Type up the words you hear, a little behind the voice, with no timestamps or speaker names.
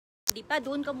Di pa,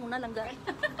 doon ka muna lang.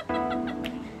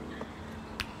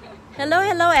 Hello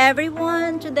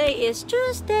everyone. Today is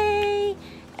Tuesday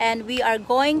and we are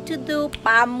going to do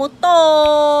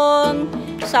pamotong.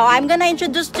 So I'm gonna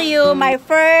introduce to you my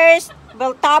first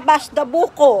tabas the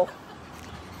buko.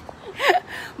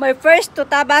 My first to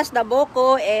tabas the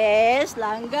buko is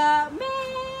Langga Mel.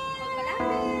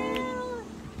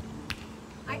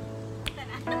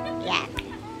 Yeah.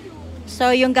 So,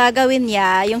 yung gagawin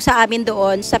niya, yung sa amin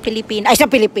doon, sa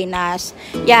Pilipinas,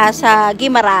 yeah, sa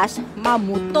Gimaras,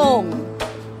 mamotong.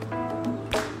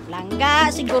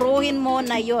 Langga, siguruhin mo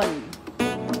na yun.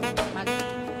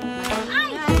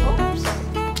 Oops.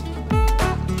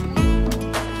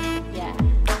 Yeah.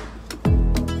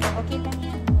 Okay lang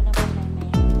yan. Wala problema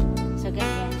yan. So,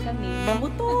 ganyan kami.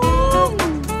 Mamotong!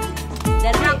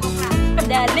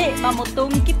 Dali,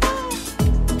 mamotong kita.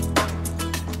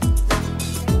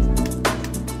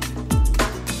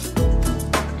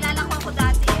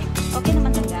 Okay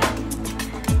naman talaga.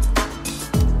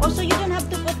 Also, you don't have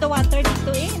to put the water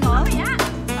dito eh, no? Oh, yeah.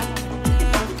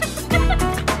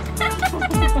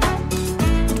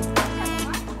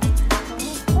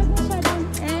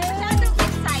 Masyadong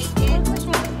excited.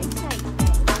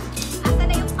 Asa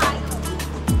na yung payong?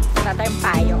 Asa na yung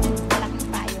payong? Malaking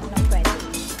payong lang pwede.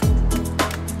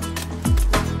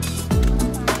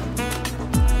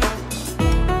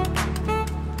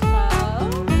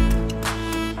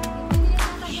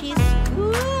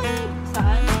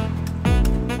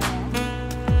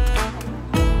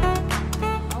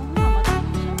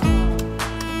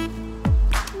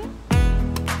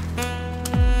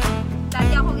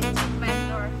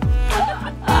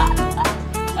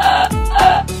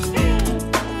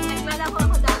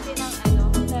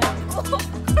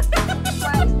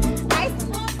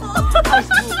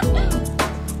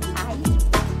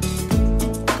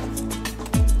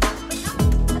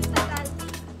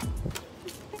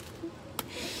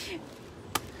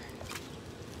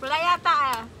 Wala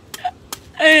yata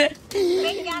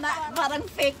Fake yata. Parang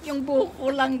fake yung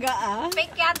buko Langga ah.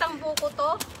 Fake yata ang buko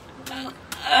to.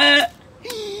 Ay!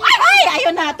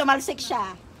 Ayun na, tumalsik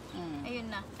siya. Ayun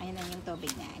na. Ayun na yung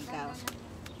tubig niya. Ikaw.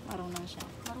 Marunong siya.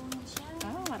 Marunong siya.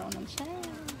 Oh, marunong siya.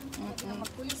 Pwede na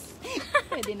magpulis.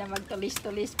 Pwede na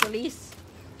magtulis-tulis-pulis.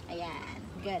 Ayan.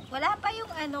 Good. Wala pa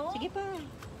yung ano. Sige pa.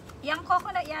 Yung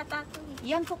coconut yata to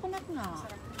eh. Yan, coconut nga.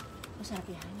 Masarap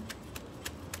yan.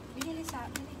 Binili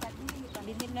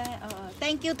Binila.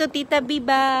 Thank you to Tita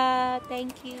Viva.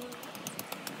 Thank you.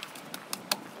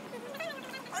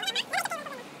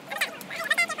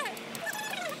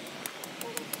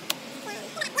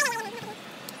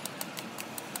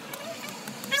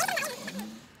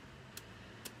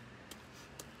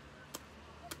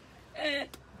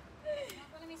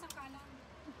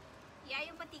 Yeah,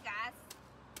 yung matigas.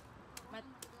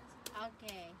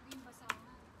 Okay.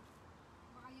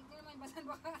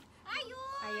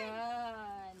 Ayun!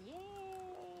 Ayun. Yay!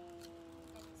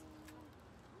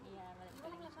 Yeah,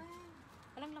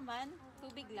 walang laman.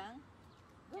 Tubig lang.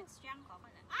 It's strong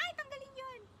coconut. Ay, tanggalin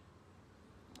yun!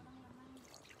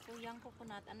 Kuyang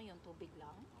coconut. Ano yun? Tubig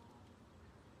lang?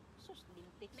 Sus,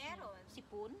 lintik. Meron.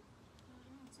 Sipon?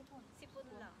 Sipon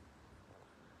lang.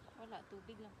 Wala,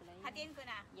 tubig lang pala yun. Hatiin ko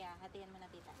na. Yeah, hatiin mo na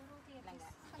tita. Langga.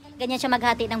 Ganyan siya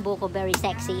maghati ng buko. Very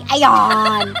sexy.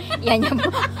 Ayan! Yan yung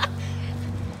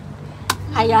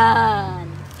Ayan.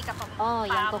 Ika pa. Oh,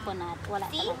 yung coconut. Wala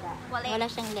See? talaga. Wala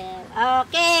siyang level.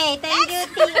 Okay, thank you,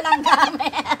 Tia Langga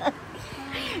Mel.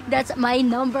 That's my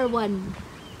 #1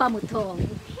 pamutong.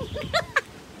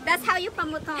 That's how you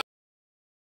pamutong.